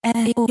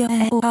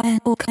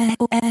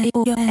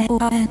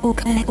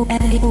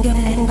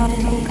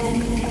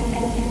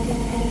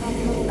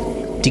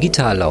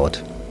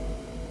Digital-Laut.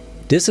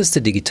 This is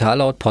the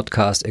Digital-Laut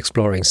podcast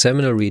exploring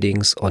seminal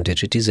readings on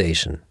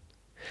digitization.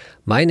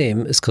 My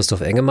name is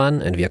Christoph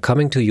Engemann and we are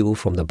coming to you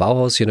from the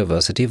Bauhaus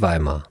University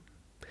Weimar.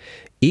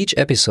 Each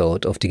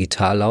episode of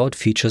Digital-Laut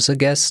features a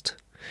guest.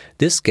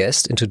 This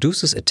guest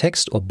introduces a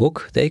text or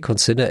book they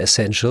consider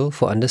essential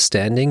for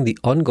understanding the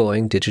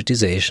ongoing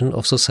digitization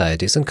of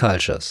societies and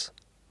cultures.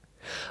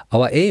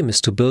 Our aim is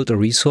to build a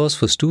resource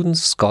for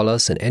students,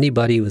 scholars, and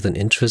anybody with an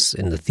interest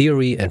in the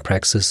theory and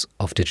praxis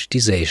of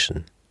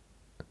digitization.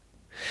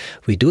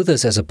 We do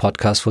this as a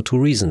podcast for two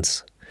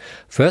reasons.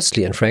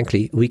 Firstly, and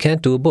frankly, we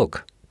can't do a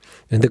book.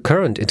 In the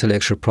current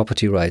intellectual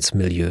property rights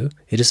milieu,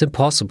 it is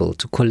impossible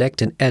to collect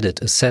and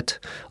edit a set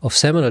of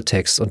seminal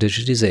texts on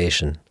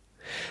digitization.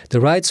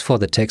 The rights for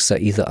the texts are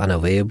either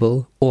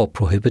unavailable or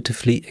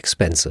prohibitively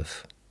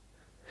expensive.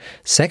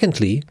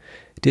 Secondly,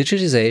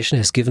 digitization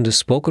has given the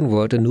spoken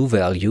word a new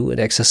value and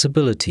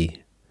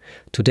accessibility.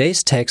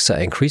 Today's texts are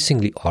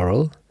increasingly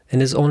oral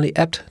and is only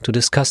apt to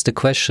discuss the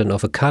question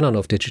of a canon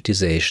of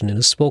digitization in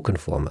a spoken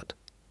format.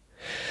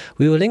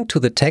 We will link to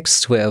the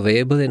texts where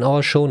available in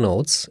our show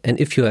notes, and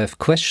if you have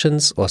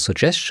questions or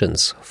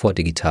suggestions for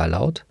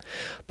Digital-Laut,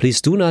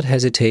 please do not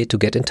hesitate to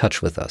get in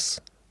touch with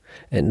us.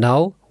 And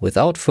now,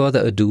 without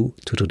further ado,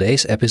 to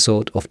today's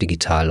episode of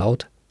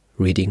Digital-Laut,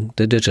 Reading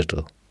the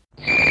Digital.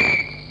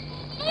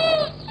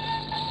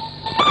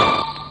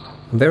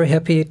 I'm very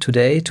happy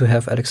today to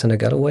have Alexander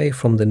Galloway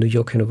from the New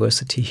York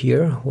University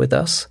here with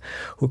us,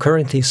 who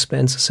currently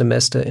spends a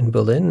semester in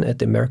Berlin at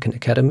the American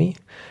Academy,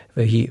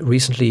 where he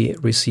recently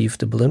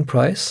received the Berlin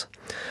Prize.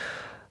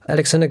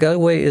 Alexander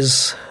Galloway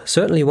is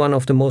certainly one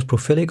of the most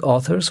prolific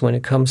authors when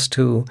it comes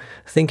to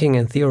thinking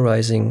and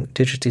theorizing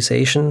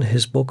digitization.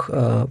 His book,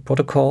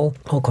 Protocol,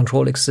 How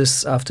Control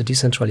Exists After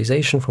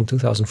Decentralization from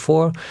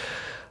 2004,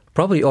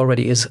 probably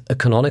already is a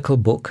canonical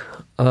book.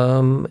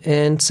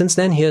 And since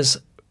then he has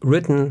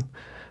written,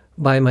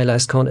 by my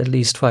last count, at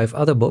least 5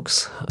 other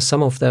books,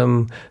 some of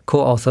them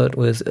co-authored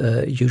with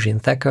Eugene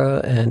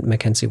Thacker and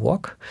Mackenzie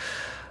Walk.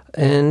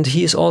 And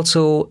he is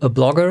also a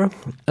blogger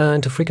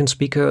and a frequent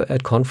speaker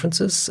at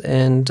conferences.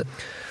 And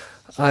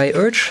I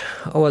urge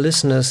our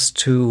listeners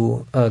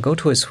to go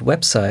to his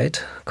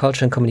website,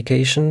 Culture and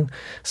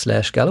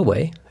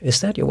Communication/Galloway.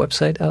 Is that your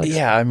website, Alex?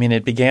 Yeah, I mean,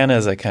 it began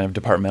as a kind of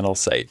departmental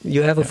site.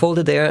 You have a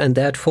folder there, and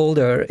that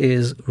folder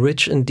is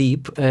rich and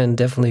deep and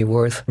definitely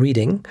worth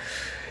reading.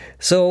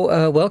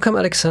 So welcome,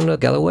 Alexander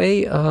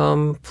Galloway.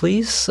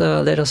 Please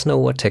let us know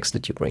what text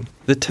did you bring.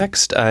 The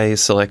text I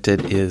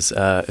selected is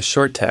a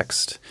short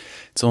text.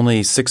 It's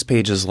only 6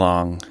 pages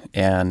long,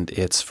 and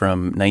it's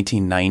from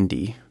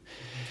 1990.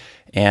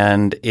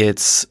 And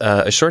it's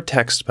a short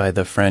text by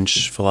the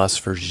French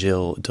philosopher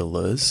Gilles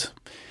Deleuze.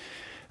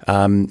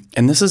 And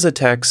this is a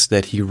text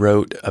that he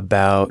wrote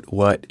about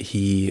what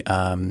he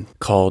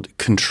called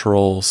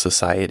control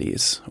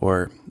societies,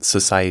 or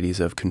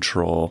societies of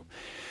control.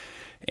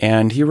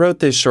 And he wrote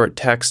this short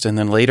text, and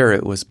then later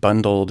it was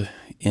bundled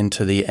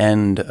into the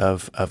end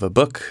of a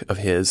book of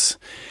his.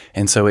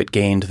 And so it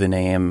gained the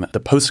name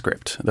the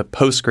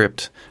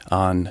Postscript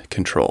on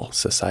Control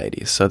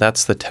Societies. So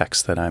that's the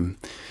text that I'm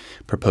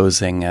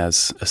proposing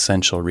as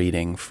essential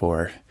reading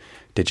for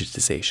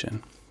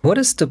digitization. What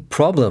is the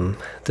problem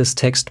this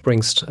text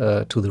brings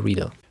to the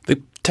reader? The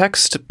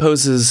text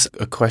poses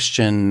a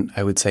question,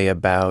 I would say,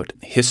 about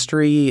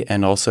history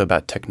and also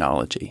about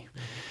technology.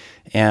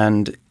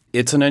 And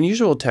it's an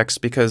unusual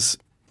text because,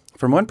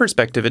 from one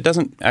perspective, it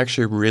doesn't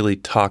actually really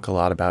talk a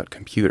lot about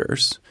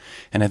computers.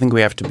 And I think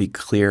we have to be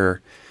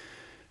clear,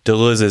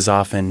 Deleuze is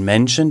often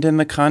mentioned in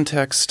the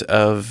context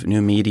of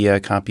new media,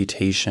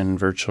 computation,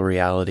 virtual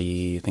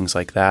reality, things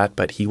like that.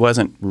 But he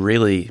wasn't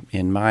really,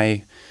 in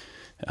my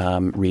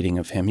reading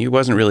of him, he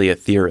wasn't really a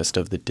theorist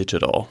of the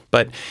digital.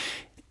 But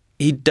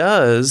he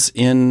does,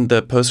 in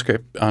the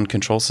Postscript on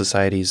Control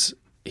Societies,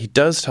 he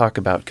does talk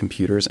about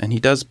computers, and he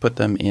does put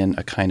them in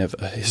a kind of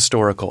a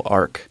historical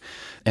arc.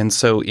 And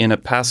so in a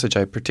passage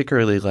I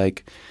particularly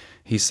like,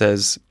 he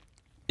says,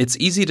 "It's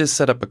easy to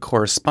set up a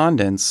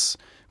correspondence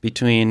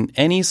between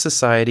any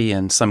society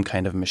and some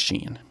kind of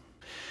machine.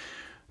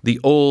 The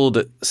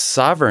old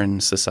sovereign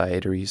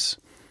societies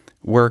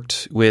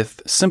worked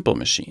with simple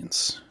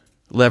machines,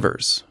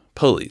 levers,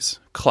 pulleys,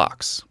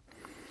 clocks.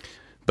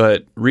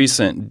 But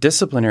recent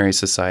disciplinary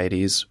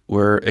societies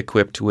were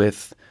equipped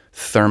with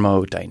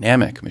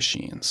thermodynamic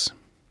machines."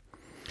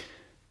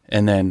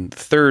 And then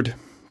third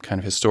kind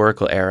of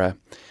historical era,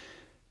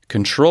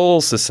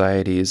 control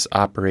societies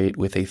operate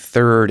with a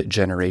third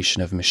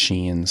generation of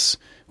machines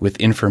with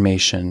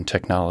information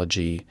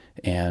technology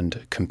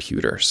and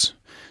computers.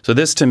 So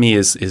this to me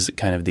is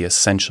kind of the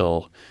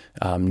essential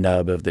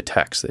nub of the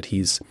text, that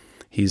he's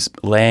He's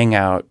laying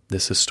out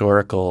this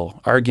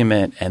historical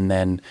argument and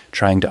then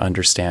trying to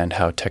understand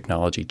how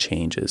technology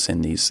changes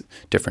in these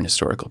different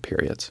historical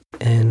periods.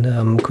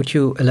 And could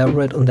you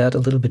elaborate on that a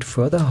little bit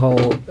further, how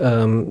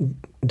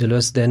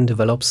Deleuze then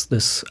develops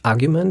this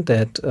argument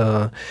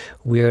that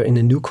we're in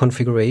a new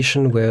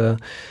configuration where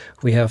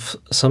we have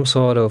some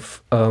sort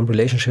of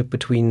relationship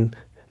between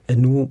a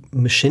new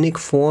machinic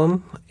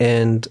form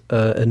and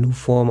a new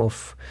form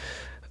of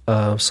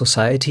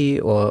society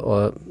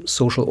or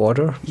social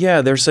order?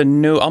 Yeah, there's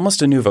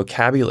almost a new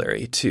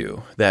vocabulary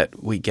too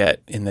that we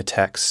get in the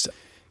text.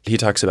 He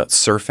talks about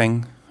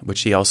surfing,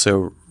 which he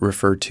also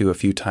referred to a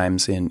few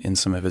times in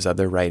some of his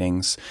other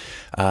writings.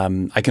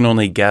 I can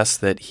only guess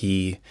that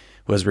he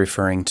was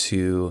referring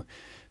to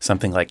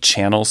something like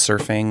channel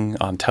surfing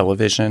on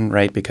television,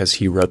 right? Because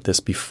he wrote this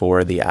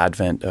before the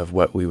advent of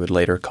what we would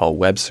later call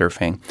web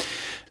surfing.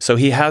 So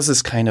he has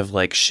this kind of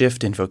like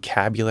shift in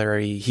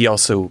vocabulary. He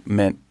also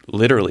meant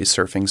literally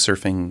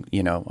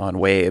surfing, on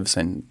waves.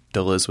 And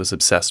Deleuze was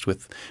obsessed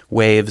with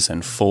waves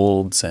and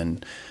folds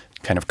and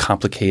kind of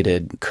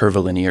complicated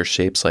curvilinear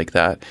shapes like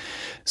that.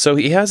 So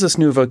he has this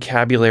new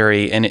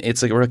vocabulary, and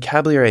it's a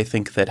vocabulary, I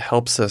think, that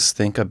helps us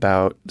think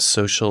about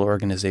social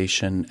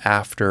organization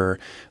after,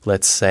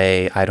 let's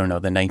say, the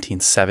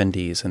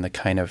 1970s and the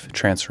kind of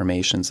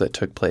transformations that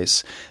took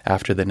place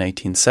after the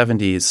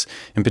 1970s,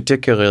 in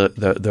particular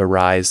the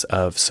rise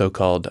of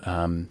so-called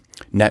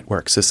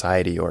network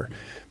society or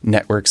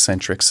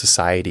network-centric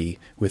society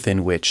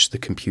within which the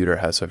computer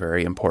has a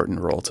very important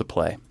role to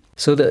play.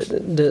 So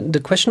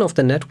the question of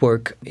the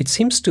network, it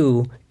seems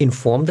to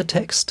inform the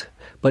text,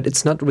 but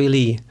it's not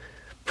really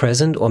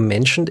present or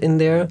mentioned in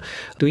there.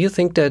 Do you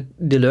think that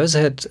Deleuze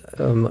had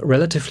a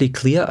relatively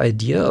clear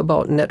idea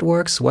about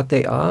networks, what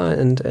they are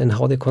and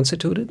how they're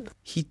constituted?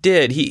 He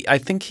did. I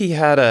think he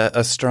had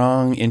a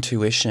strong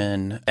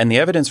intuition, and the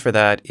evidence for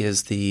that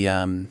is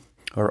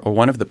or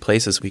one of the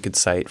places we could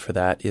cite for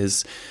that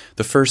is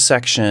the first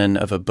section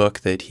of a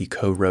book that he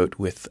co-wrote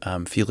with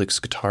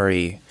Felix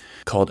Guattari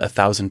called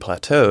 1,000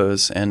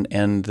 Plateaus.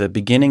 And the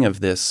beginning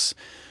of this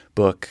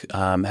book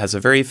has a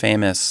very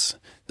famous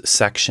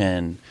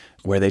section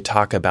where they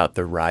talk about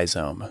the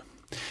rhizome.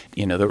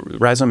 The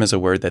rhizome is a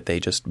word that they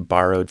just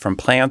borrowed from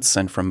plants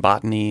and from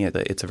botany.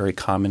 It's a very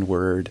common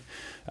word.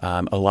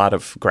 A lot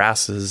of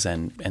grasses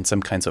and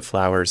some kinds of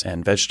flowers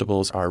and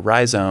vegetables are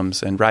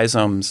rhizomes, and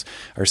rhizomes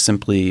are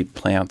simply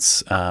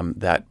plants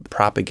that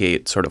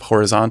propagate sort of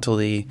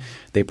horizontally.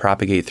 They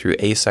propagate through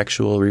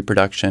asexual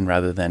reproduction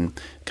rather than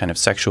kind of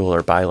sexual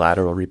or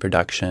bilateral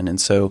reproduction. And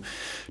so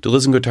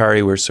Deleuze and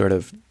Guattari were sort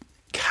of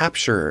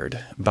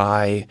captured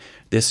by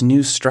this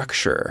new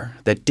structure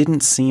that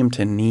didn't seem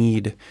to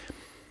need,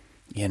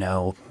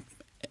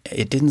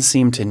 it didn't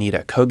seem to need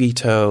a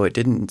cogito. It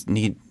didn't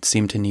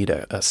seem to need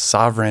a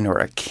sovereign or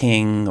a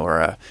king or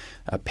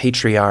a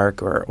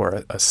patriarch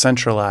or a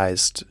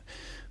centralized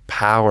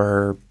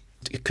power.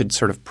 It could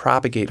sort of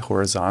propagate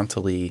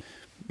horizontally.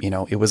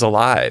 It was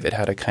alive. It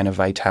had a kind of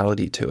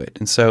vitality to it.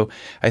 And so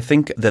I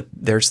think that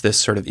there's this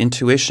sort of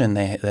intuition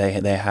they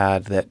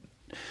had that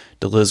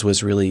Deleuze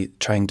was really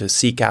trying to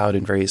seek out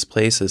in various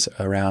places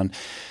around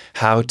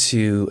how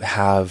to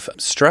have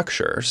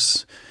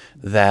structures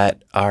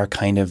that are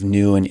kind of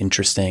new and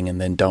interesting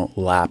and then don't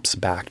lapse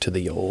back to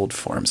the old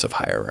forms of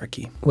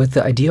hierarchy. With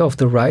the idea of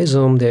the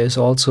rhizome, there is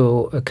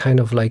also a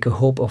kind of like a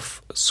hope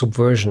of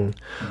subversion,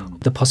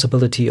 the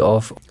possibility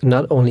of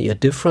not only a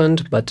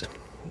different, but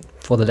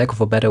for the lack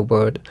of a better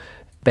word,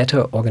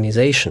 better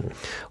organization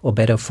or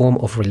better form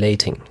of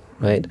relating,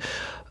 right?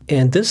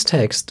 And this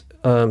text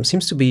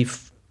seems to be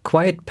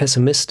quite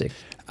pessimistic.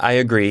 I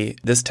agree.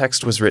 This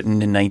text was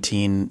written in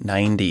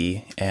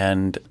 1990,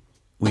 and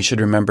we should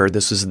remember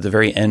this was at the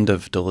very end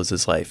of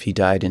Deleuze's life. He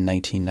died in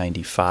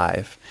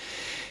 1995.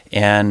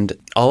 And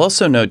I'll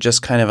also note,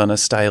 just kind of on a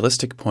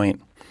stylistic point,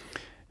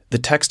 the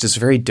text is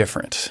very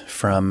different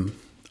from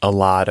a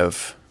lot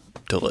of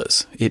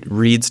Deleuze. It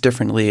reads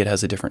differently. It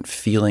has a different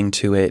feeling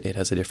to it. It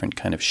has a different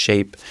kind of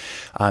shape.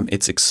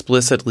 It's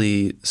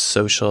explicitly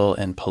social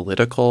and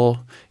political.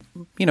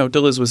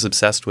 Deleuze was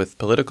obsessed with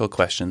political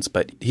questions,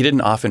 but he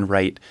didn't often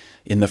write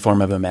in the form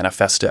of a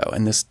manifesto,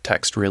 and this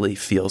text really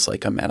feels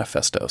like a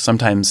manifesto.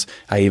 Sometimes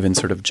I even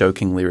sort of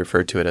jokingly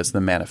refer to it as the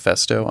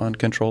manifesto on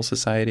control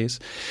societies.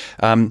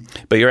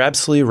 But you're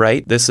absolutely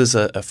right. This is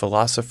a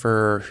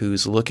philosopher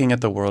who's looking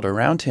at the world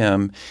around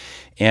him,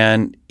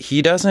 and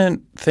he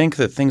doesn't think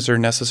that things are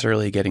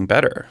necessarily getting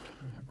better,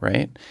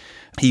 right?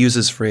 He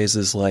uses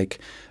phrases like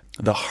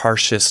the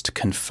harshest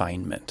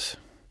confinement.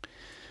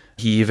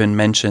 He even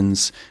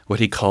mentions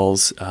what he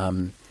calls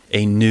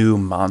a new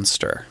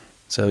monster.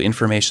 So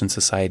information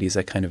society is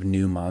a kind of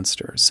new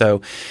monster.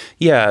 So,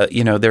 yeah,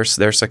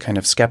 there's a kind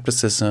of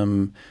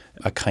skepticism,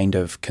 a kind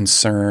of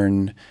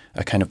concern,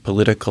 a kind of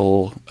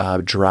political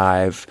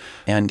drive,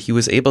 and he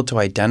was able to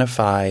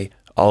identify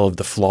all of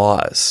the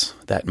flaws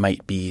that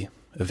might be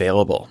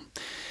available,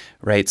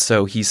 right?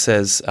 So he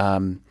says,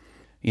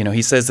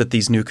 that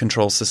these new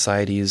control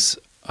societies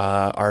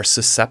are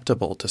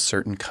susceptible to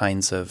certain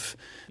kinds of,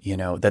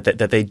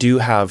 that they do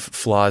have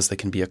flaws that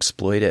can be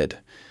exploited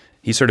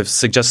he sort of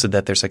suggested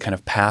that there's a kind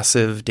of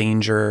passive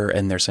danger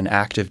and there's an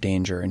active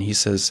danger. And he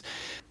says,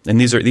 and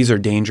these are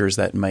dangers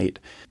that might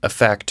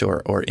affect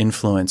or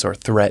influence or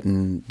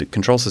threaten the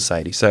control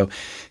society. So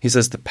he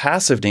says the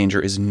passive danger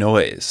is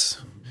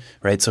noise,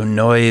 right? So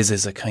noise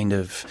is a kind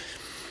of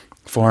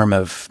form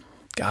of,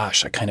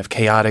 a kind of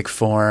chaotic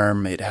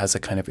form. It has a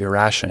kind of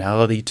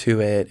irrationality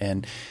to it.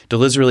 And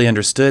Deleuze really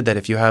understood that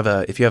if you have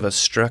a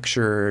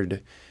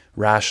structured,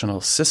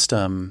 rational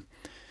system,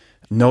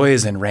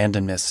 noise and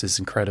randomness is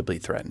incredibly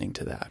threatening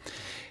to that.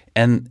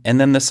 And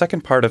then the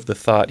second part of the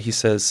thought, he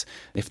says,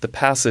 if the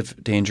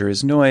passive danger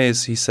is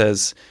noise, he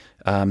says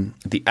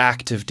the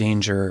active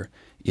danger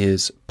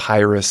is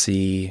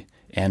piracy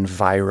and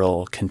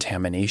viral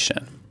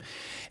contamination.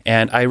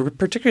 And I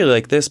particularly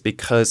like this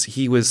because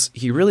he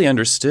really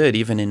understood,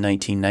 even in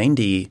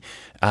 1990,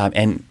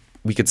 and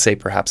we could say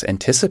perhaps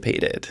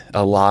anticipated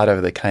a lot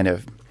of the kind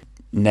of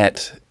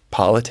net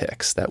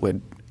politics that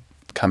would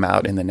come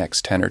out in the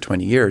next 10 or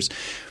 20 years.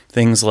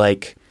 Things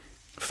like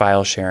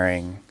file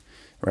sharing,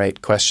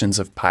 right? Questions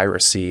of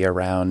piracy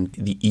around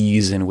the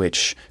ease in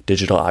which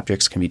digital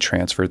objects can be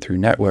transferred through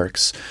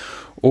networks.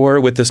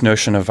 Or with this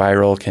notion of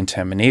viral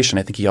contamination,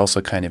 I think he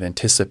also kind of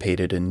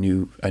anticipated a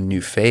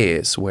new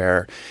phase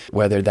where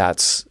whether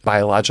that's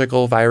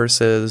biological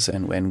viruses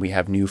and when we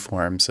have new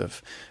forms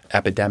of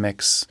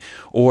epidemics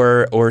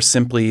or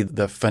simply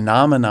the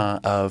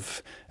phenomena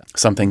of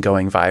something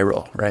going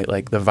viral, right?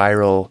 Like the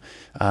viral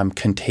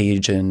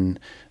contagion,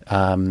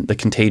 the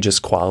contagious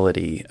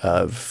quality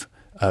of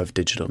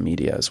digital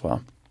media as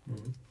well.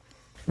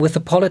 With the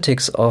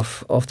politics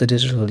of the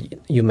digital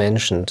you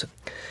mentioned,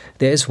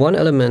 there is one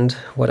element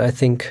what I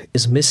think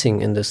is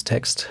missing in this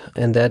text,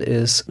 and that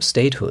is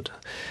statehood.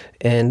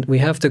 And we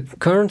have the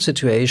current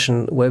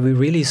situation where we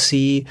really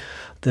see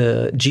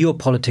the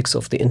geopolitics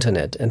of the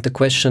internet and the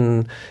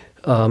question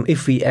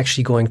if we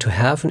actually going to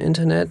have an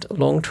internet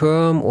long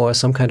term or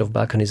some kind of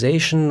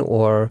balkanization,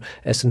 or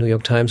as the New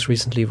York Times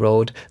recently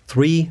wrote,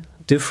 3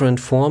 different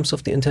forms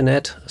of the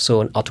internet.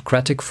 So an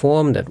autocratic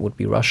form, that would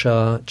be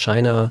Russia,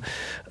 China,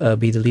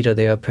 be the leader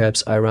there,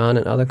 perhaps Iran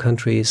and other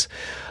countries.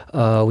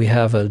 We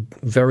have a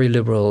very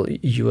liberal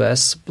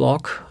US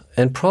bloc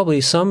and probably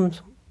some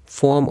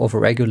form of a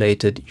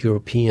regulated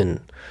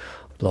European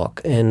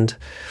bloc. And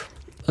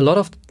a lot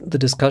of the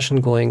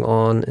discussion going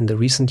on in the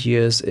recent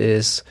years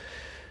is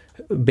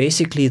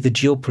basically the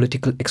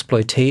geopolitical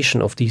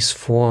exploitation of these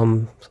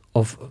forms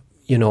of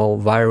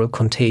viral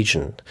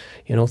contagion,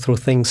 through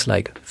things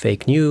like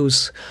fake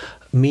news,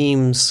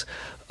 memes,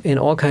 in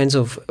all kinds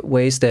of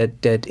ways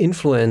that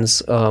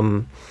influence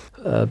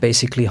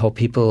basically how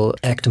people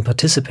act and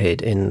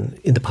participate in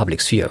the public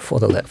sphere, for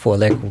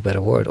lack of a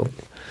better word.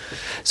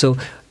 So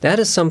that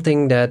is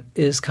something that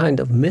is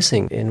kind of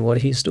missing in what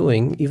he's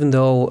doing, even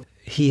though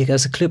he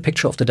has a clear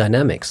picture of the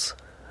dynamics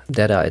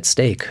that are at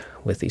stake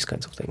with these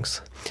kinds of things.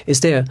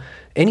 Is there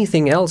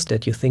anything else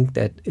that you think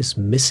that is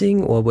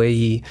missing, or where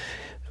he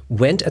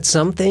went at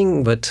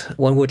something, but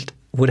one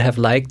would have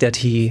liked that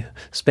he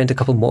spent a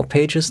couple more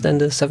pages than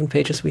the 7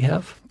 pages we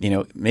have?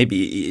 Maybe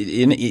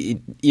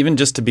even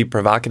just to be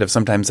provocative,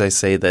 sometimes I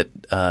say that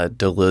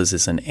Deleuze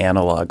is an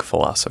analog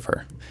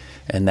philosopher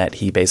and that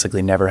he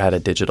basically never had a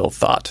digital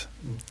thought.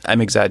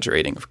 I'm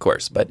exaggerating, of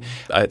course, but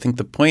I think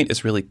the point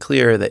is really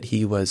clear that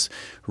he was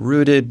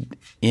rooted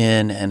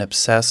in and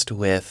obsessed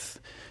with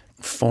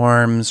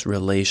forms,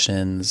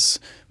 relations,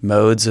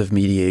 modes of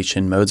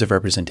mediation, modes of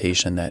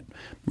representation that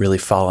really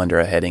fall under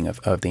a heading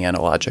of the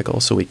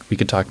analogical. So we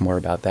could talk more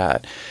about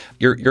that.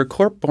 Your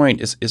core point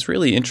is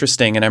really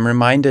interesting, and I'm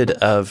reminded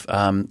of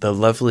the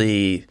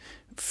lovely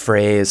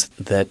phrase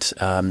that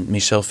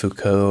Michel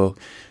Foucault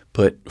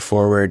put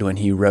forward when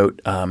he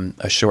wrote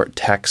a short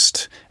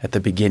text at the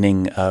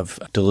beginning of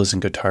Deleuze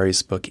and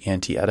Guattari's book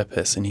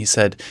Anti-Oedipus. And he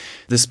said,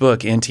 this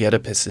book,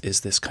 Anti-Oedipus,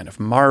 is this kind of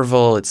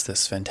marvel. It's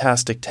this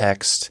fantastic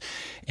text.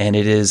 And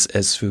it is,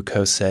 as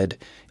Foucault said,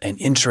 an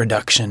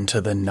introduction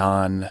to the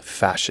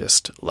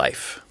non-fascist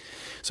life.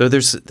 So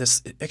there's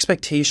this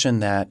expectation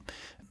that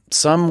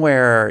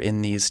somewhere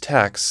in these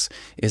texts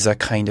is a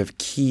kind of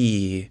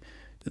key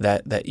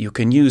that you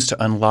can use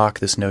to unlock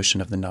this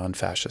notion of the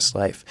non-fascist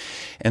life.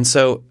 And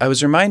so I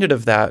was reminded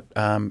of that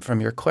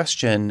from your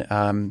question.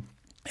 And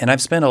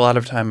I've spent a lot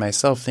of time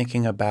myself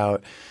thinking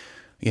about,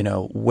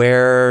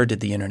 where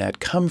did the internet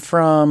come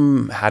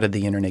from? How did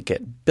the internet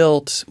get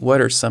built? What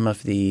are some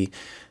of the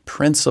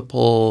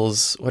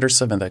principles? What are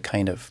some of the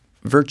kind of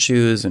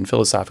virtues and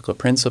philosophical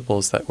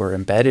principles that were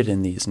embedded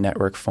in these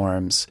network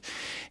forms?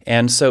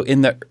 And so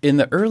in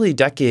the early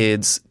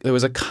decades, there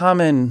was a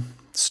common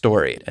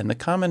story. And the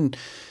common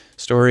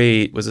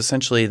story was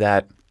essentially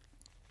that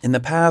in the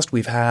past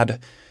we've had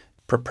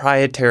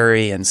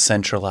proprietary and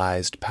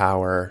centralized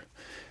power,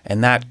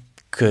 and that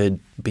could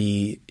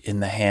be in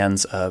the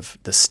hands of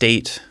the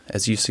state,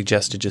 as you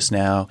suggested just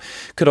now,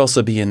 could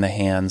also be in the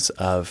hands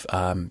of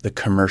the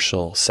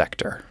commercial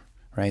sector,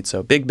 right?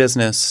 So big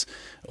business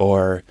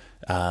or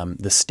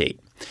the state.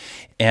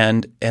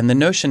 And the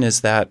notion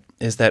is that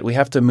is that we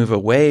have to move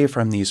away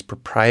from these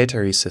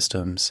proprietary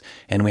systems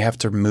and we have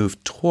to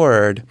move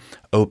toward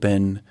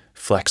open,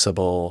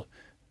 flexible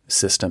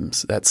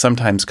systems that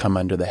sometimes come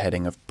under the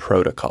heading of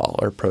protocol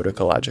or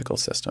protocological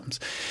systems.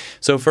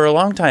 So for a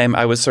long time,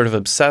 I was sort of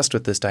obsessed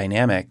with this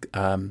dynamic.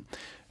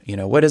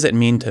 What does it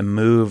mean to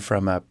move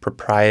from a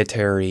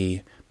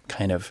proprietary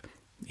kind of,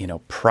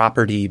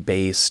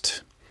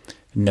 property-based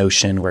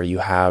notion where you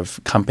have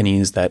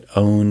companies that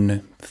own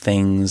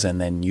things and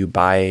then you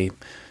buy,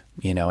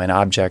 an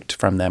object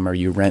from them or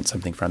you rent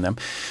something from them,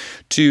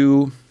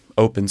 to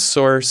open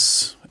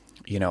source.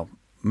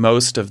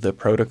 Most of the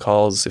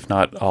protocols, if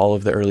not all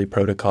of the early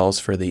protocols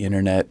for the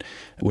internet,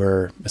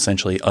 were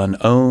essentially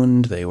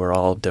unowned. They were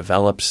all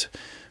developed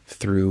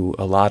through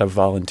a lot of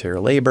volunteer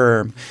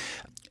labor.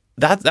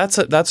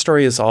 That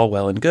story is all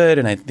well and good,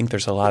 and I think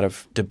there's a lot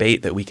of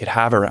debate that we could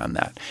have around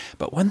that.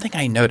 But one thing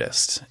I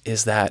noticed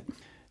is that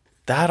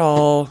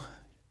all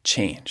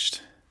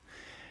changed.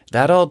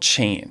 That all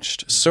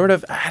changed. Sort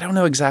of, I don't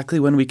know exactly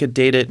when we could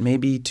date it,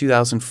 maybe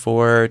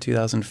 2004,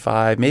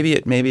 2005. Maybe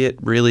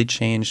it really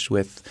changed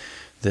with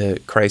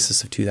the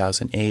crisis of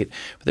 2008.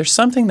 But there's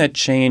something that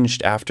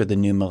changed after the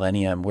new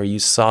millennium where you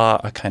saw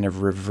a kind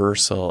of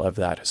reversal of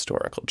that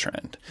historical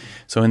trend.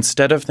 So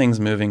instead of things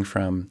moving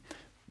from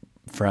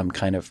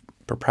kind of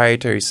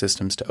proprietary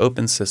systems to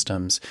open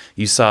systems,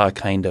 you saw a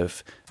kind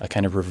of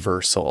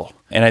reversal.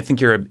 And I think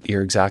you're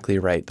exactly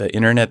right. The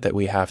internet that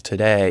we have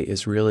today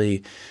is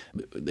really,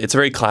 it's a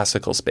very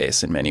classical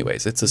space in many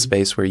ways. It's a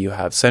space where you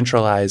have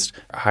centralized,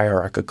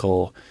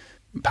 hierarchical,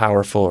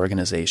 powerful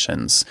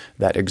organizations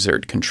that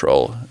exert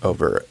control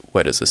over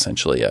what is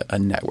essentially a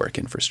network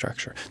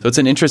infrastructure. So it's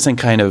an interesting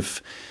kind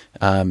of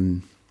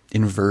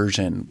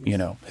inversion,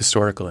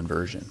 historical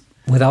inversion.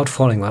 Without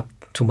following up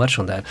too much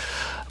on that,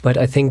 but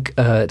I think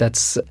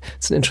it's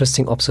an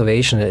interesting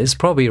observation. It's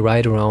probably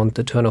right around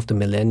the turn of the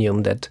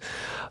millennium that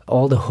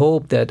all the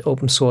hope that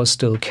open source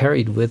still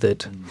carried with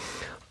it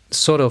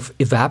sort of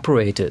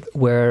evaporated,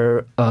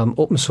 where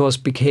open source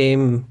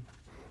became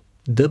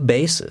the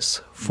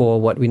basis for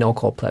what we now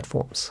call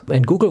platforms.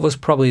 And Google was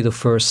probably the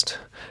first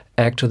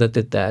actor that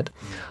did that.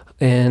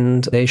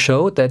 And they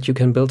showed that you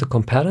can build a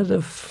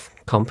competitive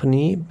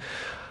company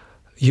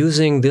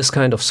using this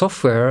kind of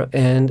software,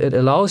 and it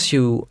allows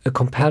you a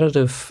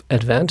competitive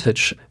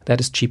advantage that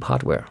is cheap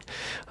hardware.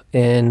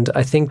 And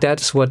I think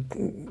that's what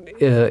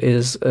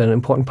is an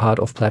important part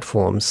of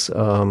platforms,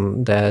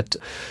 that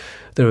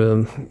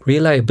the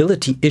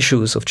reliability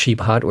issues of cheap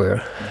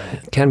hardware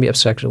can be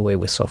abstracted away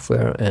with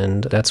software,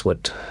 and that's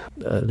what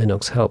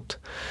Linux helped.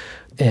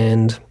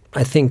 And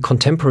I think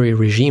contemporary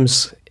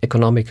regimes,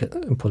 economic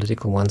and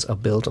political ones, are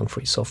built on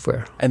free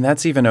software. And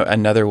that's even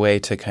another way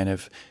to kind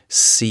of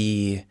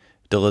see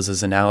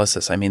Deleuze's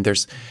analysis. I mean,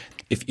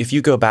 if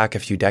you go back a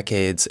few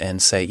decades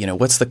and say,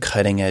 what's the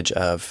cutting edge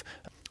of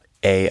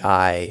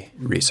AI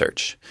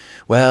research?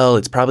 Well,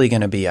 it's probably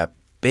going to be a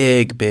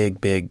big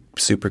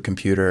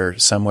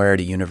supercomputer somewhere at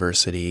a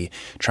university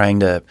trying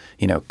to,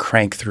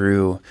 crank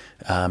through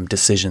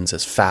decisions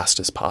as fast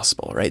as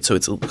possible, right? So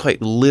it's quite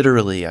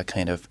literally a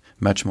kind of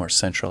much more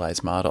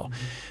centralized model.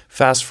 Mm-hmm.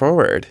 Fast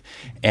forward,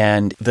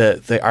 and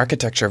the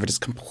architecture of it is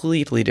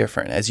completely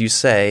different. As you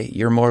say,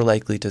 you're more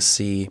likely to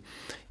see,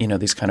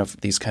 these kind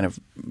of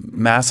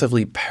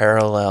massively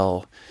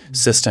parallel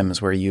systems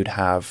where you'd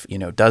have,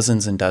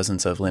 dozens and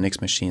dozens of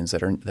Linux machines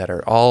that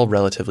are all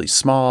relatively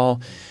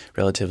small,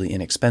 relatively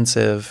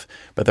inexpensive,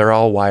 but they're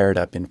all wired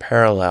up in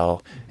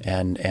parallel,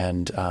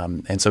 and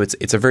so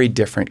it's a very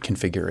different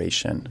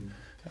configuration.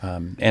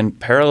 And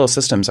parallel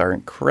systems are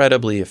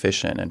incredibly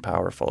efficient and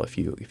powerful if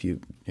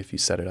you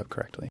set it up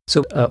correctly.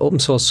 So open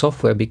source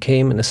software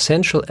became an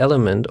essential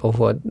element of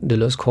what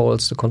Deleuze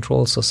calls the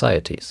control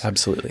societies.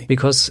 Absolutely,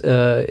 because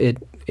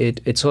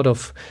it sort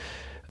of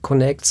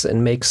connects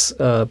and makes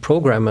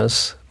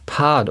programmers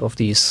part of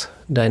these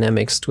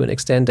dynamics to an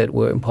extent that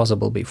were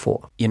impossible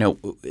before.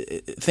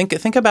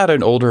 Think about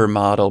an older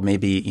model,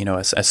 maybe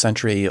a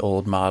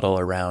century-old model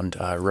around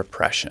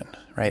repression.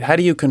 Right? How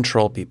do you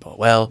control people?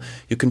 Well,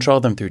 you control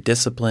them through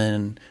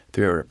discipline,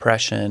 through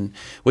repression.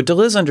 What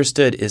Deleuze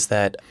understood is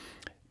that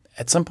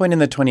at some point in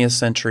the 20th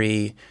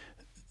century,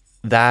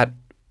 that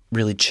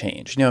really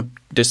changed.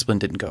 Discipline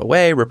didn't go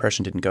away,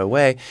 repression didn't go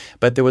away,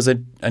 but there was a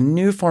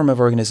new form of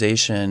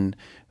organization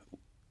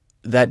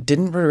that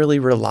didn't really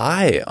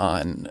rely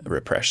on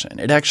repression.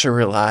 It actually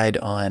relied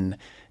on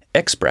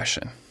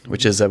expression,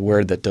 which is a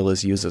word that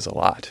Deleuze uses a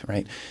lot,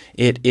 right?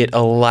 It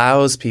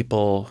allows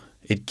people...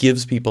 It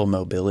gives people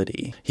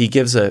mobility. He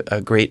gives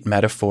a great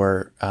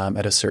metaphor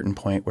at a certain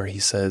point where he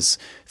says,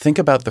 think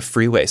about the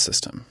freeway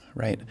system,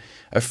 right?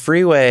 A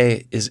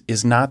freeway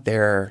is not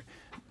there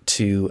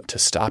to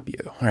stop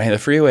you, right? A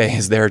freeway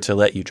is there to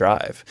let you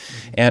drive.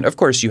 Mm-hmm. And of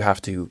course, you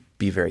have to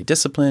be very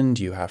disciplined.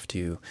 You have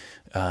to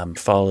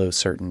follow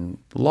certain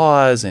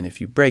laws. And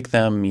if you break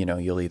them,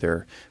 you'll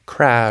either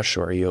crash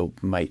or you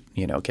might,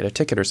 get a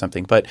ticket or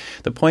something. But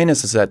the point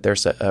is that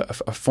there's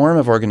a form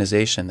of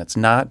organization that's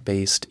not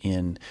based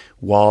in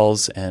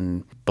walls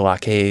and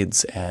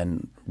blockades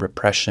and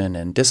repression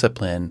and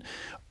discipline,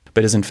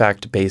 but is in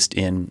fact based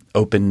in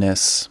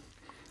openness,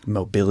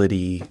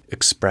 mobility,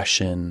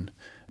 expression,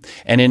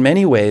 and in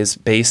many ways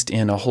based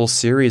in a whole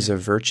series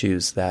of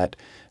virtues that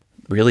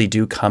really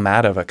do come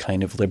out of a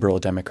kind of liberal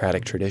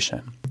democratic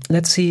tradition.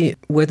 Let's see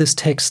where this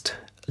text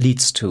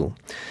leads to.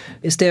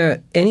 Is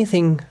there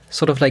anything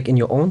sort of like in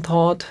your own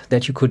thought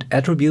that you could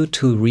attribute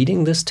to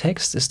reading this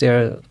text? Is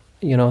there,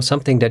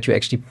 something that you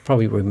actually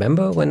probably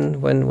remember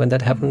when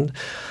that happened?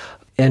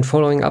 And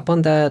following up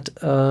on that,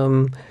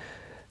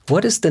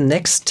 what is the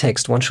next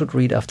text one should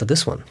read after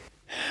this one?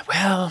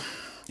 Well,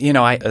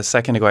 a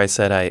second ago I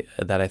said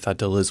that I thought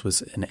Deleuze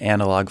was an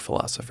analog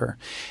philosopher.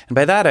 And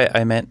by that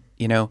I meant,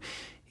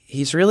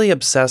 he's really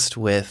obsessed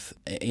with,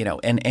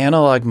 an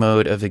analog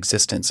mode of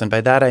existence. And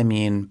by that I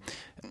mean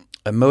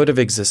a mode of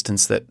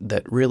existence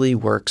that really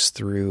works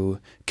through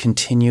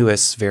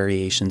continuous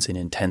variations in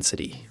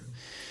intensity.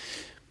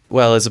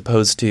 Well, as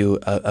opposed to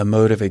a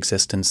mode of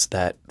existence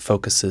that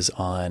focuses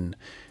on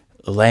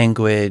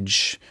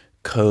language,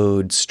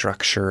 code,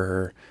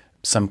 structure,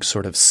 some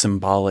sort of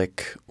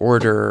symbolic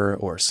order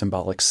or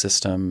symbolic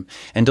system.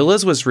 And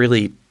Deleuze was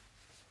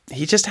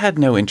he just had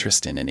no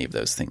interest in any of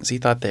those things. He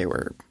thought they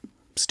were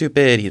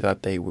stupid. He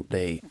thought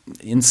they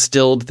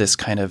instilled this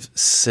kind of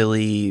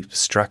silly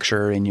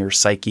structure in your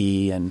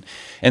psyche. And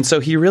so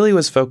he really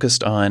was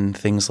focused on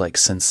things like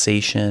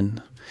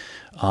sensation,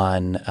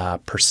 on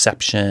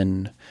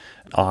perception,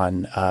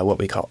 on what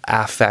we call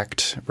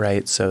affect,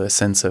 right? So a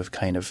sense of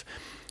kind of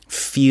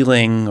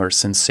feeling or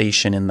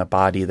sensation in the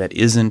body that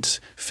isn't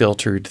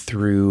filtered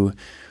through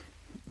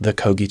the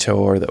cogito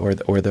or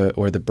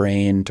the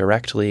brain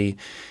directly.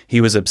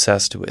 He was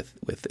obsessed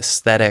with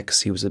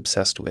aesthetics. He was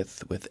obsessed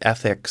with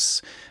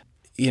ethics.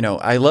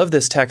 I love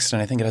this text,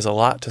 and I think it has a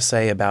lot to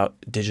say about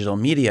digital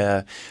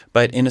media.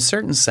 But in a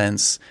certain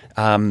sense,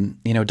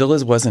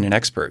 Deleuze wasn't an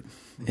expert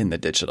in the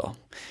digital.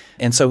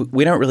 And so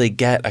we don't really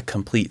get a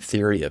complete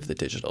theory of the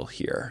digital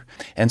here.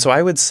 And so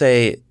I would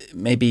say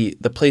maybe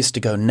the place to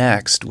go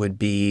next would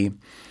be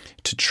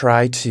to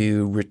try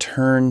to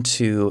return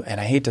to, and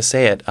I hate to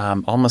say it,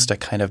 almost a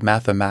kind of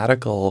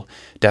mathematical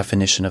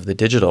definition of the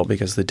digital,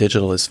 because the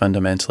digital is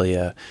fundamentally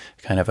a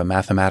kind of a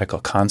mathematical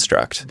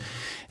construct.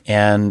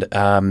 And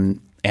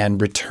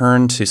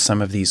return to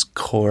some of these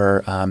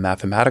core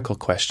mathematical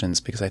questions,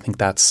 because I think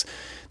that's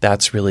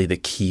really the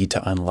key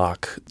to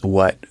unlock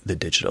what the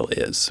digital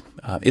is.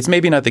 It's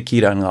maybe not the key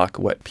to unlock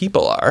what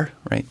people are,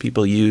 right?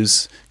 People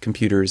use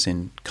computers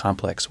in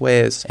complex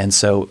ways. And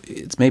so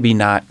it's maybe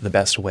not the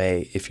best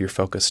way if you're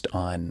focused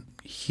on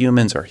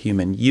humans or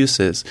human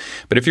uses.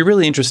 But if you're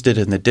really interested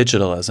in the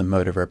digital as a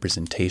mode of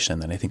representation,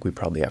 then I think we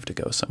probably have to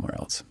go somewhere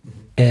else.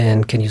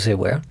 And can you say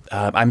where?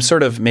 I'm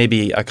sort of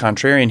maybe a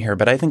contrarian here,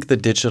 but I think the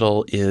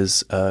digital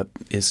is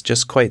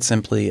just quite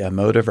simply a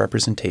mode of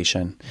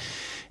representation.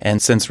 And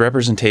since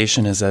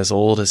representation is as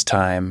old as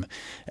time,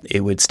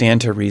 it would stand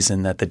to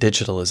reason that the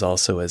digital is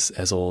also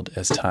as old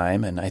as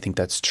time, and I think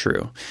that's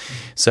true.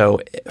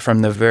 So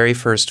from the very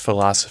first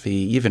philosophy,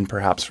 even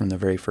perhaps from the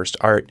very first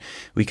art,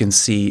 we can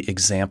see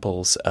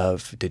examples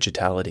of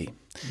digitality.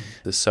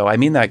 So I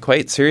mean that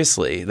quite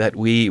seriously, that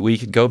we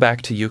could go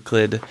back to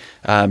Euclid.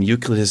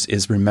 Euclid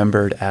is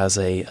remembered as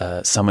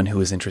someone who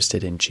was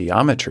interested in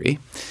geometry.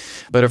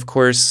 But of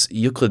course,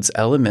 Euclid's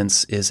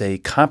Elements is a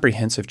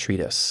comprehensive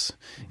treatise.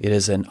 It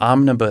is an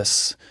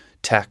omnibus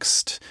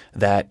text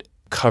that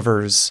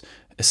covers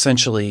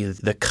essentially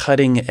the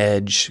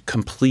cutting-edge,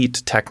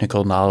 complete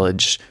technical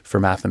knowledge for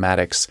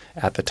mathematics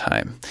at the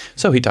time.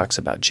 So he talks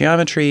about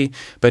geometry,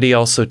 but he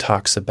also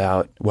talks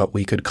about what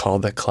we could call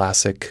the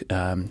classic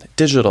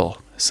digital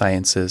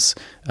sciences,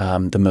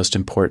 the most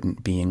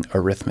important being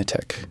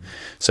arithmetic.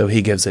 So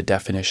he gives a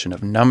definition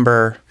of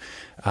number.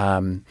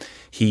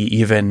 He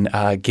even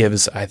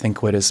gives, I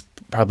think, what is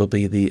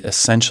probably the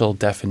essential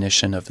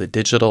definition of the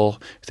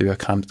digital through a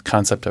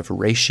concept of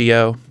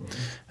ratio,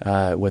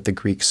 what the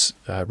Greeks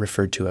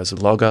referred to as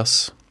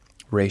logos,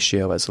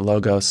 ratio as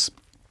logos.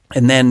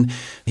 And then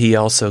he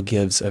also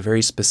gives a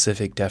very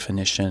specific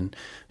definition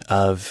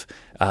of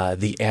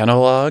the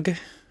analog,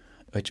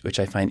 which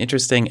I find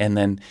interesting. And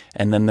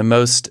then the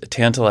most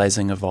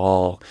tantalizing of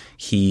all,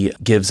 he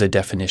gives a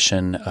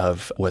definition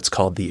of what's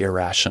called the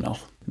irrational.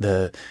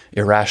 The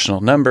irrational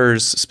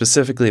numbers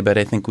specifically, but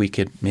I think we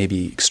could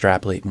maybe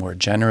extrapolate more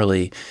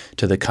generally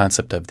to the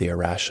concept of the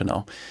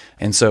irrational.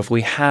 And so if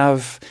we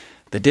have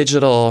the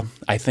digital,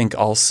 I think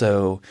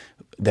also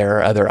there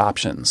are other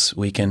options.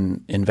 We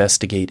can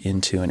investigate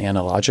into an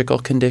analogical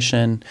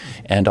condition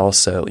and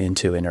also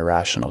into an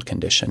irrational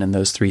condition. And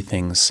those three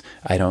things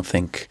I don't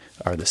think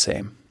are the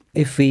same.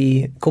 If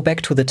we go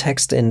back to the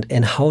text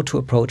and how to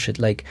approach it,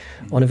 like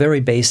on a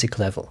very basic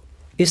level,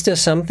 is there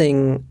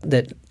something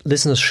that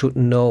listeners should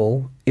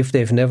know if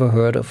they've never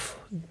heard of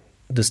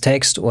this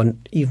text or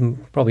even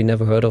probably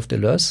never heard of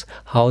Deleuze,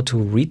 how to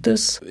read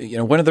this?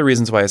 One of the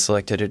reasons why I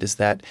selected it is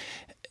that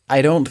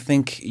I don't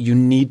think you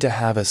need to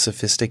have a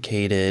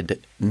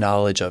sophisticated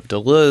knowledge of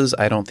Deleuze.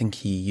 I don't think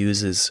he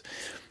uses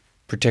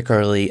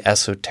particularly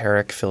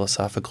esoteric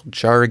philosophical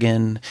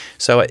jargon.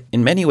 So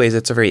in many ways,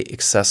 it's a very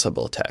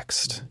accessible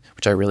text,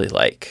 which I really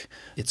like.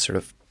 It's sort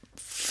of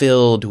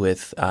filled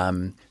with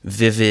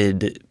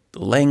vivid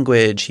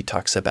language. He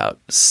talks about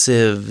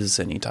sieves,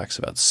 and he talks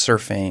about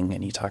surfing,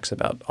 and he talks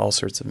about all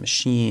sorts of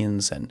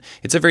machines, and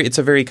it's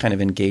a very kind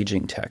of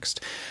engaging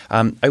text.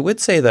 I would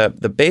say the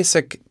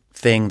basic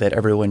thing that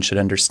everyone should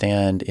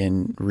understand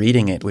in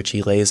reading it, which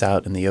he lays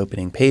out in the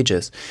opening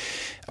pages,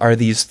 are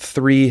these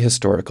three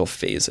historical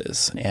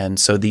phases. And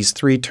so these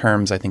three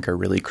terms, I think, are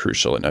really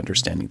crucial in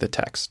understanding the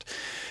text.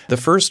 The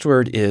first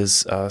word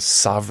is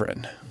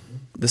sovereign.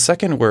 The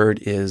second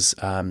word is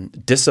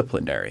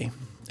disciplinary.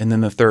 And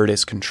then the third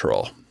is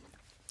control.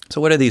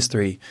 So what are these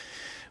three?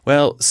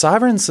 Well,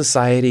 sovereign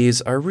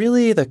societies are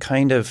really the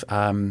kind of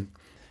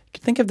you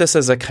can think of this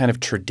as a kind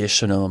of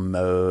traditional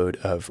mode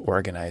of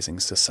organizing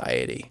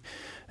society.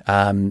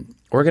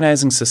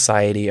 Organizing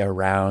society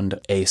around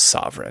a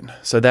sovereign.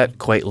 So that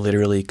quite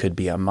literally could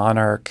be a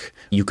monarch.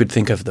 You could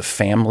think of the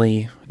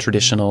family,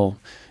 traditional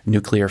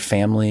nuclear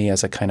family,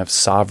 as a kind of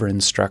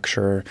sovereign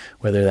structure,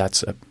 whether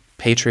that's a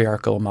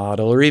patriarchal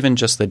model or even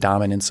just the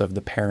dominance of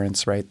the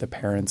parents, right? The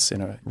parents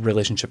in a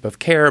relationship of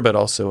care, but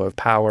also of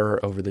power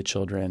over the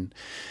children.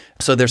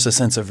 So there's a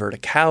sense of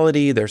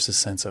verticality, there's a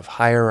sense of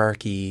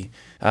hierarchy.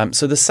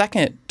 So the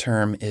second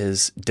term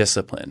is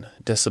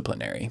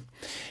disciplinary.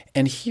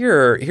 And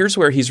here's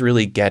where he's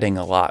really getting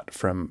a lot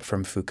from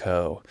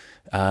Foucault.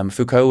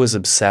 Foucault was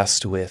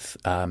obsessed with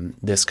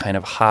this kind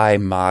of high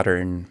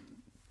modern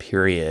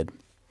period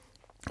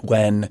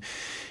when,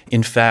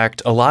 in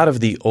fact, a lot of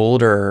the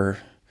older,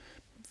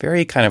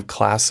 very kind of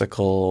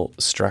classical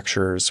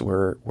structures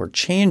were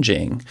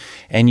changing,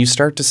 and you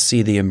start to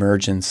see the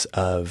emergence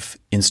of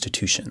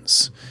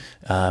institutions,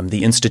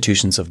 the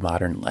institutions of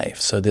modern life.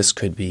 So this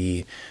could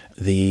be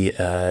the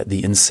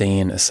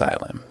insane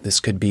asylum. This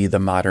could be the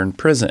modern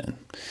prison.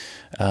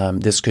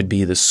 This could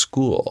be the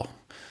school.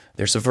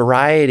 There's a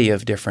variety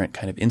of different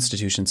kind of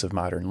institutions of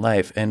modern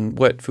life. And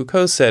what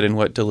Foucault said, and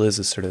what Deleuze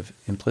is sort of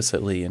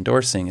implicitly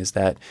endorsing, is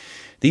that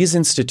these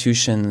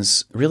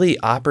institutions really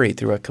operate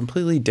through a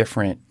completely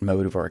different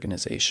mode of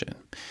organization.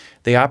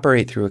 They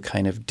operate through a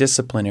kind of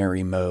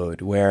disciplinary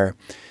mode where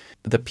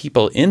the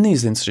people in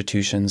these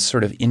institutions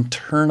sort of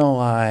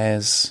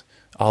internalize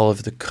all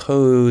of the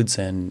codes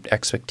and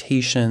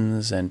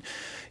expectations, and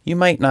you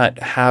might not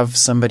have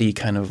somebody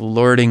kind of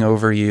lording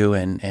over you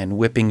and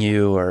whipping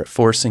you or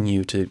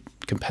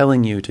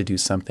compelling you to do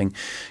something.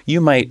 You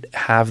might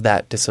have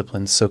that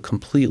discipline so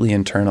completely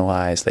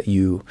internalized that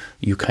you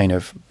kind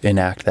of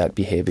enact that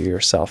behavior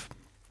yourself.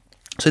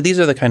 So these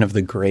are the kind of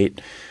the great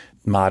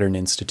modern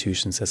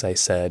institutions, as I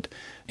said,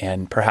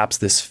 and perhaps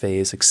this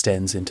phase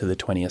extends into the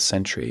 20th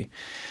century.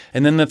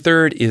 And then the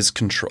third is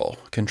control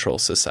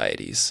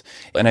societies.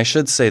 And I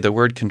should say the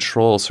word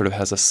control sort of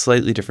has a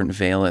slightly different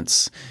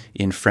valence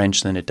in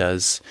French than it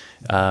does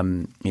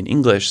in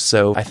English.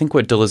 So I think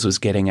what Deleuze was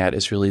getting at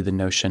is really the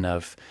notion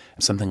of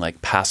something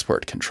like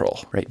passport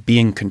control, right?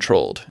 Being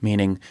controlled,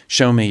 meaning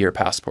show me your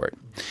passport.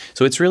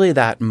 So it's really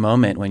that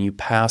moment when you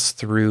pass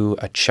through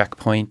a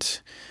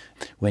checkpoint,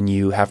 when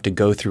you have to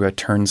go through a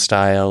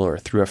turnstile or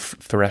through a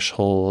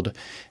threshold.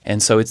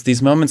 And so it's these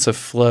moments of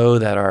flow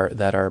that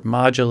are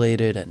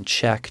modulated and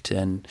checked.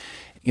 And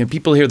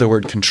people hear the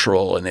word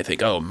control and they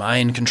think, oh,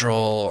 mind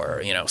control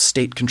or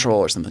state control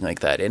or something like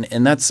that.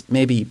 And that's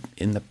maybe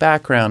in the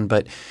background,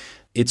 but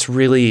it's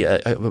really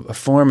a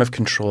form of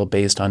control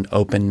based on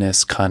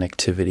openness,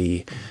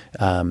 connectivity.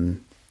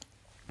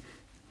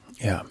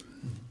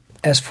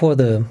 As for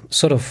the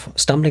sort of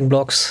stumbling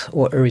blocks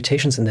or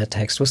irritations in that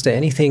text, was there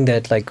anything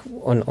that, like,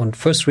 on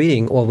first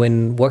reading or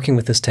when working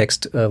with this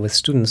text with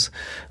students,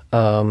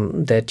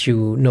 that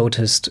you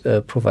noticed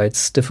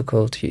provides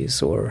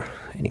difficulties or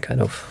any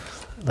kind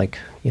of,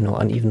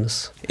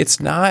 unevenness? It's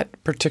not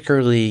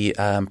particularly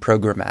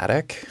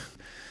programmatic.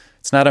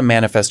 It's not a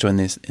manifesto in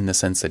the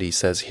sense that he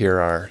says, here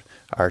are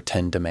our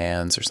 10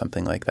 demands or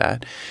something like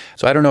that.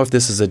 So I don't know if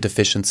this is a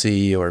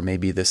deficiency or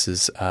maybe this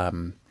is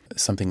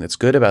something that's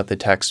good about the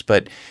text,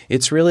 but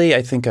it's really,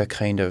 I think, a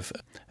kind of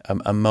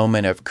a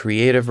moment of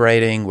creative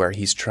writing where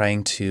he's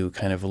trying to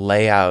kind of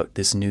lay out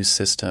this new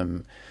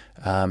system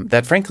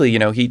that, frankly,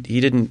 he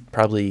didn't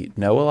probably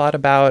know a lot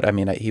about. I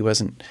mean, he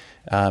wasn't,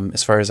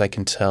 as far as I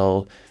can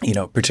tell,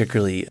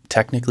 particularly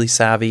technically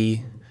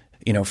savvy.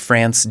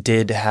 France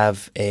did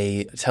have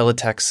a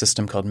teletext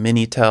system called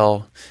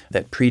Minitel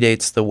that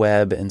predates the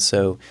web, and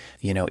so,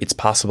 it's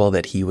possible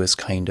that he was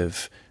kind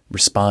of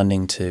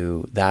responding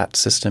to that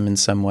system in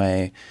some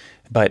way.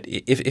 But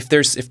if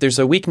there's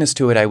a weakness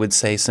to it, I would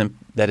say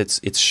that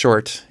it's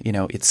short.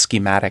 It's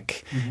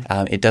schematic.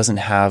 Mm-hmm. It doesn't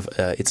have.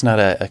 It's not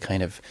a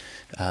kind of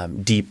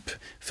deep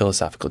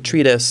philosophical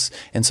treatise,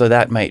 and so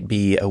that might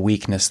be a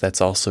weakness. That's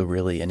also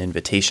really an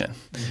invitation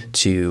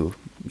to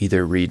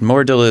either read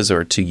more Deleuze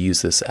or to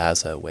use this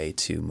as a way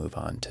to move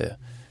on to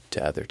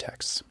other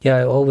texts. Yeah,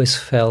 I always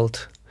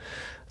felt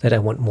that I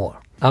want more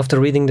after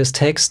reading this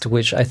text,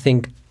 which I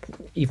think,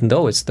 even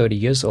though it's 30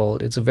 years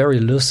old, it's a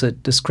very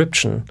lucid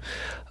description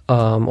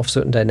of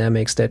certain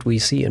dynamics that we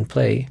see in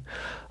play.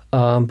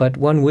 But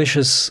one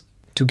wishes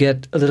to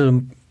get a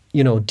little,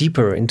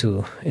 deeper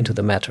into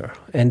the matter.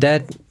 And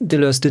that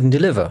Deleuze didn't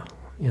deliver.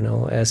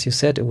 As you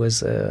said, it was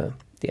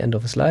the end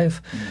of his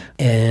life.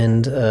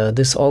 And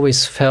this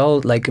always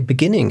felt like a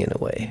beginning in a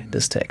way,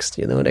 this text.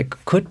 There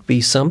could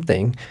be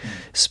something,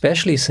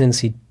 especially since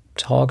he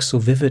talks so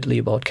vividly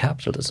about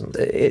capitalism.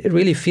 It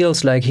really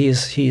feels like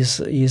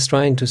he's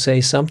trying to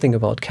say something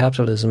about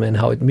capitalism and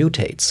how it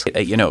mutates.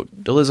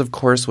 Deleuze, of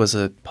course, was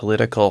a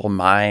political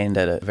mind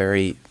at a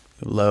very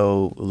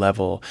low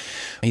level.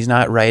 He's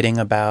not writing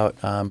about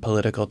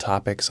political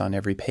topics on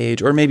every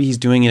page, or maybe he's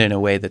doing it in a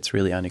way that's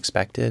really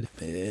unexpected.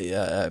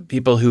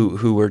 People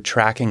who were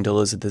tracking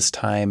Deleuze at this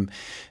time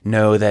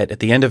know that at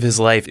the end of his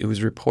life, it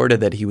was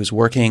reported that he was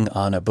working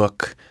on a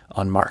book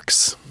on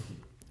Marx,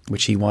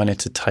 which he wanted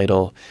to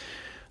title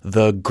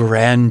The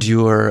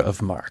Grandeur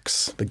of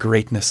Marx, The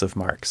Greatness of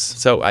Marx.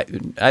 So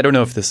I don't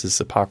know if this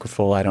is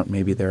apocryphal.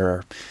 Maybe there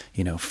are,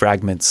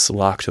 fragments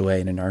locked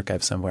away in an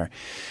archive somewhere.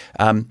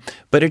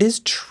 But it is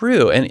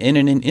true. And in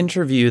an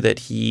interview that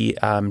he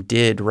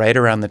did right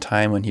around the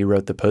time when he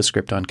wrote the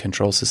Postscript on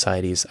control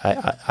societies,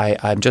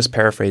 I'm just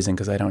paraphrasing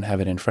because I don't have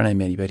it in front of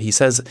me, but he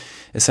says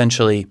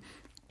essentially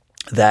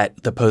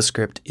that the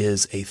Postscript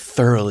is a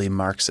thoroughly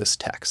Marxist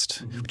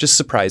text, which is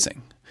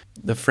surprising.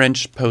 The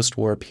French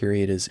post-war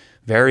period is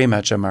very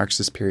much a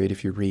Marxist period.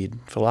 If you read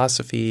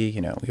philosophy,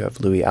 you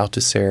have Louis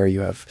Althusser, you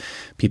have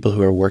people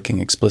who are working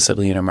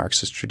explicitly in a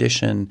Marxist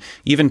tradition,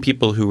 even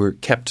people who were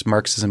kept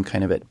Marxism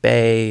kind of at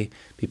bay.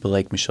 People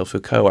like Michel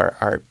Foucault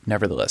are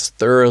nevertheless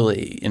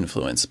thoroughly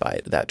influenced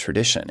by that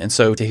tradition. And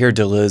so to hear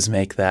Deleuze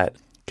make that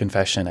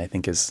confession, I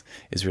think, is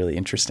really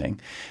interesting.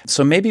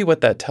 So maybe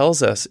what that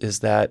tells us is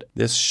that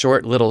this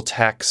short little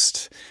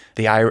text,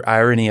 the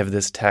irony of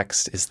this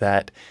text is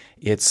that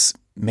it's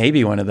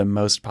maybe one of the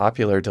most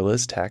popular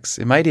Deleuze texts.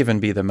 It might even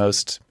be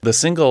the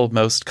single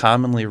most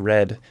commonly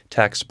read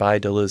text by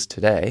Deleuze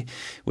today,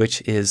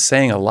 which is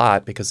saying a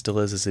lot because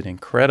Deleuze is an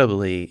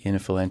incredibly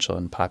influential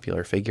and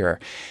popular figure.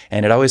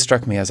 And it always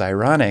struck me as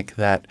ironic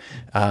that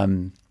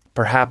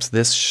perhaps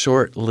this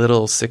short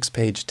little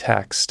 6-page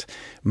text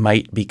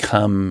might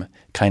become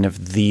kind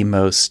of the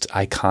most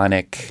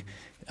iconic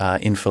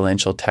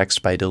influential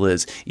text by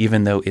Deleuze,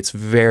 even though it's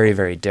very,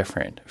 very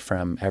different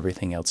from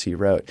everything else he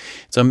wrote.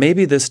 So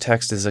maybe this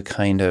text is a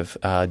kind of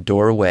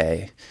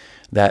doorway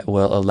that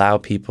will allow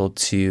people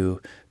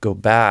to go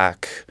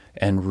back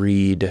and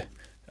read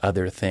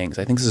other things.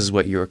 I think this is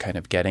what you were kind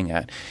of getting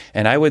at.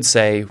 And I would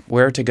say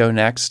where to go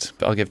next,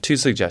 I'll give 2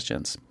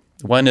 suggestions.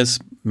 One is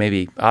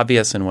maybe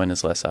obvious and one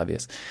is less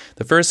obvious.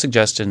 The first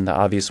suggestion, the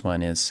obvious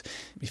one, is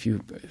if you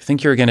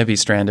think you're going to be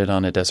stranded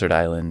on a desert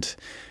island,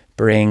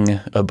 bring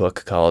a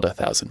book called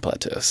 1,000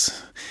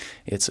 Plateaus.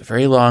 It's a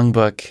very long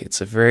book. It's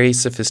a very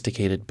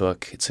sophisticated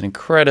book. It's an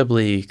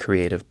incredibly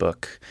creative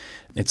book.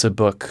 It's a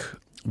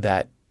book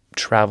that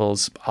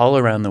travels all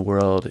around the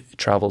world. It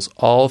travels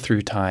all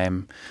through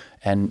time,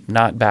 and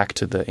not back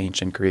to the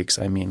ancient Greeks.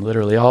 I mean,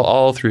 literally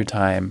all through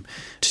time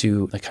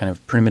to a kind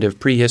of primitive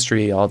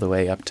prehistory all the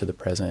way up to the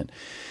present.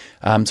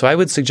 So I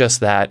would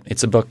suggest that.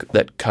 It's a book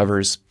that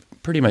covers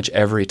pretty much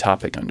every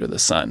topic under the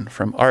sun,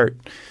 from art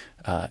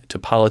to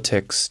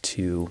politics,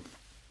 to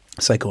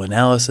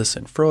psychoanalysis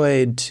and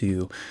Freud,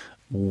 to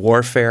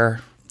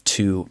warfare,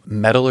 to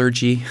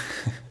metallurgy,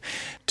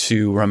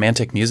 to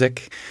romantic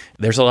music.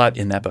 There's a lot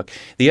in that book.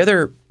 The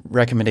other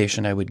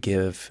recommendation I would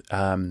give,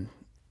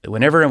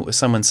 whenever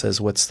someone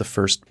says, what's the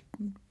first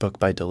book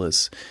by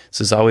Deleuze, this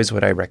is always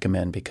what I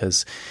recommend,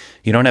 because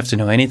you don't have to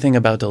know anything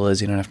about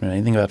Deleuze, you don't have to know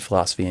anything about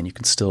philosophy, and you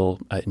can still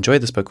enjoy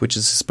this book, which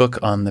is this book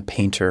on the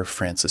painter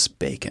Francis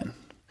Bacon,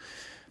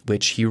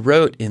 which he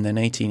wrote in the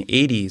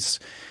 1980s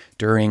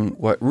during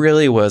what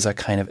really was a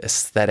kind of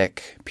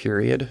aesthetic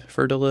period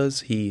for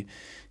Deleuze. He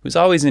was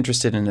always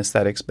interested in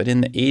aesthetics, but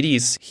in the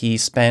 80s, he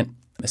spent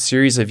a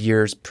series of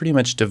years pretty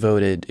much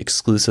devoted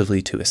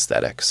exclusively to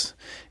aesthetics.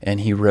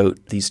 And he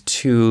wrote these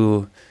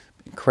 2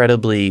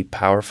 incredibly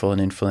powerful and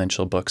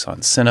influential books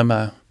on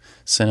cinema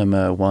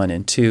 1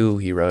 and 2.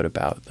 He wrote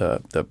about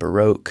the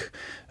Baroque.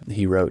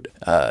 He wrote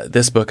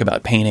this book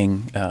about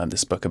painting,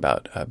 this book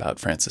about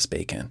Francis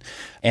Bacon.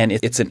 And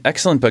it's an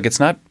excellent book. It's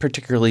not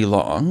particularly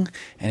long.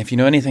 And if you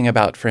know anything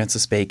about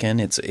Francis Bacon,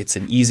 it's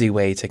an easy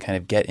way to kind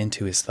of get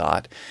into his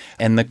thought.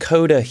 And the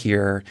coda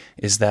here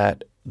is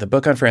that the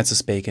book on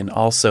Francis Bacon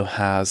also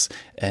has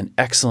an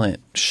excellent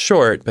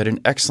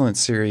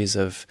series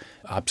of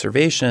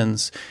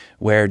observations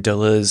where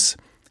Deleuze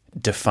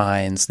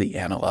defines the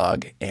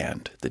analog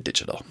and the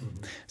digital.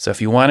 So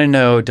if you want to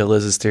know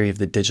Deleuze's theory of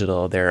the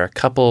digital, there are a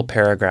couple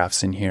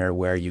paragraphs in here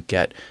where you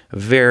get a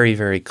very,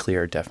 very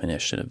clear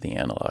definition of the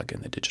analog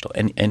and the digital.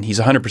 And he's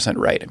 100%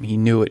 right. I mean, he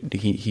knew it.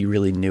 He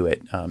really knew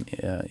it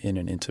in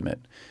an intimate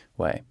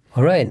way.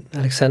 All right,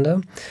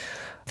 Alexander.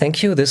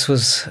 Thank you. This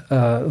was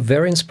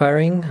very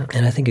inspiring,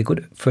 and I think a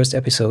good first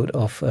episode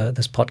of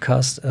this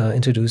podcast,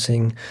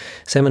 introducing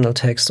seminal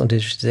text on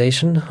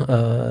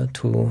digitization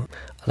to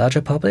a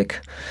larger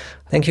public.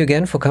 Thank you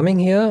again for coming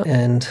here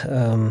and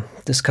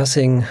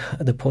discussing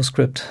the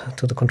Postscript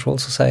to the Control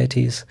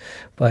Societies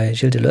by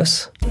Gilles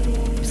Deleuze.